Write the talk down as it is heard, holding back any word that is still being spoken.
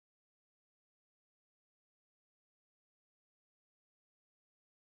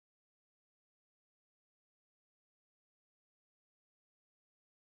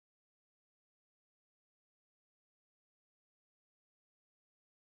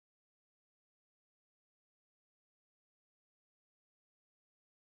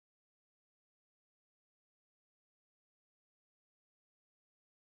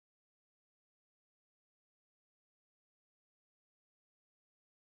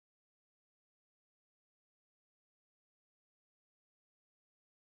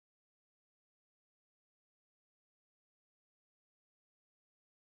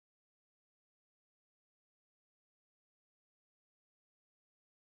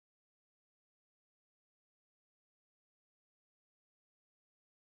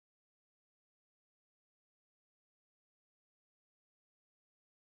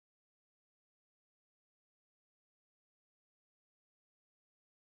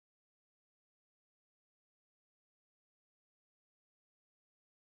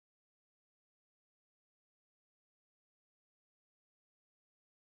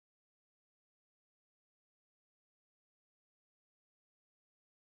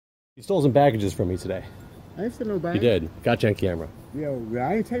You stole some packages from me today. I ain't steal no bag. You did. Got you on camera. Yo,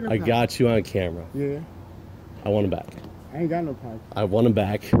 I ain't taking no I package. got you on camera. Yeah. I want them back. I ain't got no package. I want them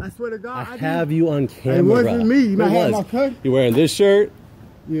back. I swear to God, I have you on camera. It wasn't me. You might have my cut. You're wearing this shirt.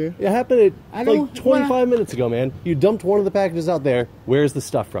 Yeah. It happened like 25 minutes ago, man. You dumped one of the packages out there. Where's the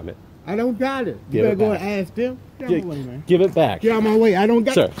stuff from it? I don't got it. Give You better it go back. and ask them. Get out my way, man. Give it back. Get out my way. I don't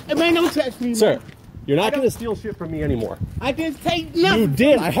got Sir. it. It ain't no touch me, Sir, man. you're not going to steal shit from me anymore. I didn't take nothing. You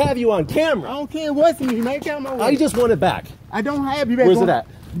did. I have you on I camera. don't care what's me, man. Get out my way. I just want it back. I don't have you. Better Where's go, it at?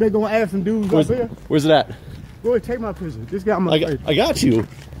 You better go and ask some dudes up here. Where's it at? Go ahead, take my picture. Just get out my face. I got you.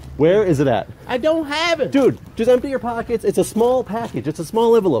 Where is it at? I don't have it. Dude, just empty your pockets. It's a small package. It's a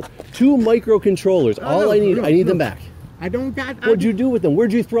small envelope. 2 microcontrollers. All I need them back. I don't got. What'd you do with them?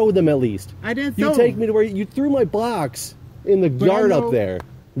 Where'd you throw them at least? I didn't You throw take them. me to where you threw my box in the yard up there.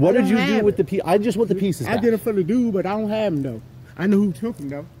 What did you do with the piece? I just want the pieces back. I did it for the dude, but I don't have them though. I know who took them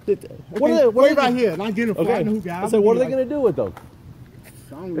though. What are they right here? And I get them for. Okay. I know who got them. I said, what are they going to do with them?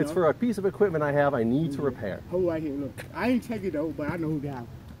 I don't It's know. for a piece of equipment I have. I need to repair. Hold right here. Look, I ain't take it though, but I know who got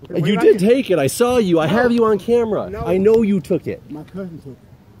them. And you did take it. I saw you. I have you on camera. No. I know you took it. My cousin took it.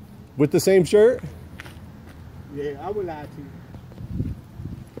 With the same shirt? Yeah, I would lie to you.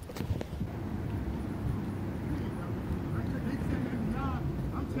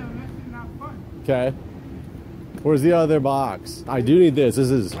 I'm telling that shit not funny. Okay. Where's the other box? I do need this. This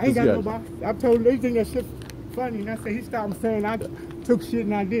is I ain't got good. no box. I told him they think that shit funny, and I said he stopped saying I took shit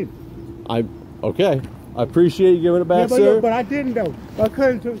and I did. Okay. I appreciate you giving it back, Yeah, sir. but I didn't though. My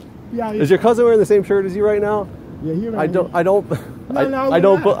cousin took. Yeah, Is your cousin wearing the same shirt as you right now? Yeah, he I don't No,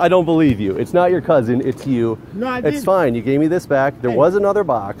 I don't believe you. It's not your cousin, it's you. No, I It's didn't. fine. You gave me this back. There Hey. was another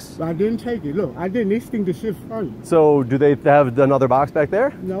box. I didn't take it. Look, I didn't. They think the shit's funny. So do they have another box back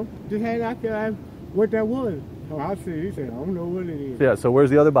there? No, just had out there what that was. So I said, he said, I don't know what it is. Yeah, so where's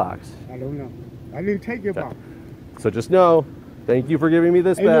the other box? I don't know. I didn't take your box. So just know, thank you for giving me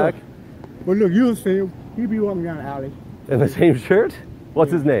this Hey, back. look. But look, you'll see him. He be walking down the alley. In the same shirt?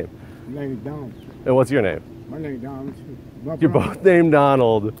 What's his name? His name is Donald. And what's your name? My name is Donald too. You're both named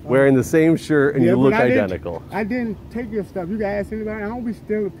Donald, wearing the same shirt, and Yeah, you but look I didn't- identical. I didn't take your stuff. You can ask anybody. I don't be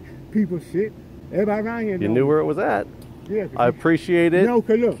stealing people's shit. Everybody around here You know. knew where it was at. Yeah. I appreciate it. No,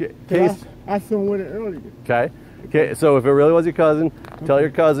 cause look, Case. I saw him with it earlier. Okay. Okay. So if it really was your cousin, tell your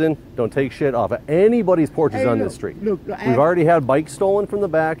cousin don't take shit off of anybody's porches Hey, on look, this street. look, We've already had bikes stolen from the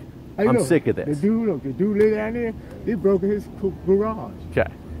back. Hey, I'm look, sick of this. The dude lived down there. He broke his garage. Okay.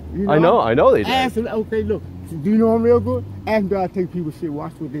 You I know they did. Ask him, okay, look, do you know him real good? Ask him, do I take people's shit?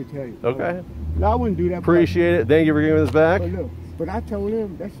 Watch what they tell you. Okay. No, I wouldn't do that. Appreciate it. Thank you for giving this back. But look, but I told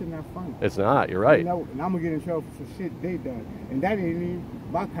him that shit not funny. It's not. You're right. You know, and I'm gonna get in trouble for some shit they done, and that ain't even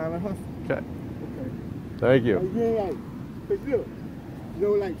my kind of hustle. Okay. Okay. Thank you. Like, yeah, like, but look, you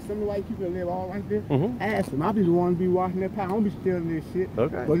know, like some of the white people that live all like this. Mhm. Ask them. I be the one to be washing their pack. I don't be stealing this shit.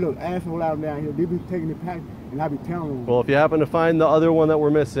 Okay. But look, asshole out down here, they be taking the pack, and I be telling them. Well, if you happen to find the other one that we're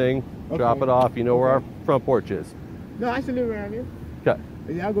missing, drop Okay. it off. You know where our front porch is. No, I should live around here. Okay.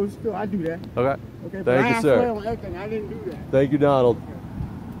 Yeah, I go to school. I do that. Okay. Okay. But Thank you, I sir. swear on everything, I didn't do that. Thank you, Donald.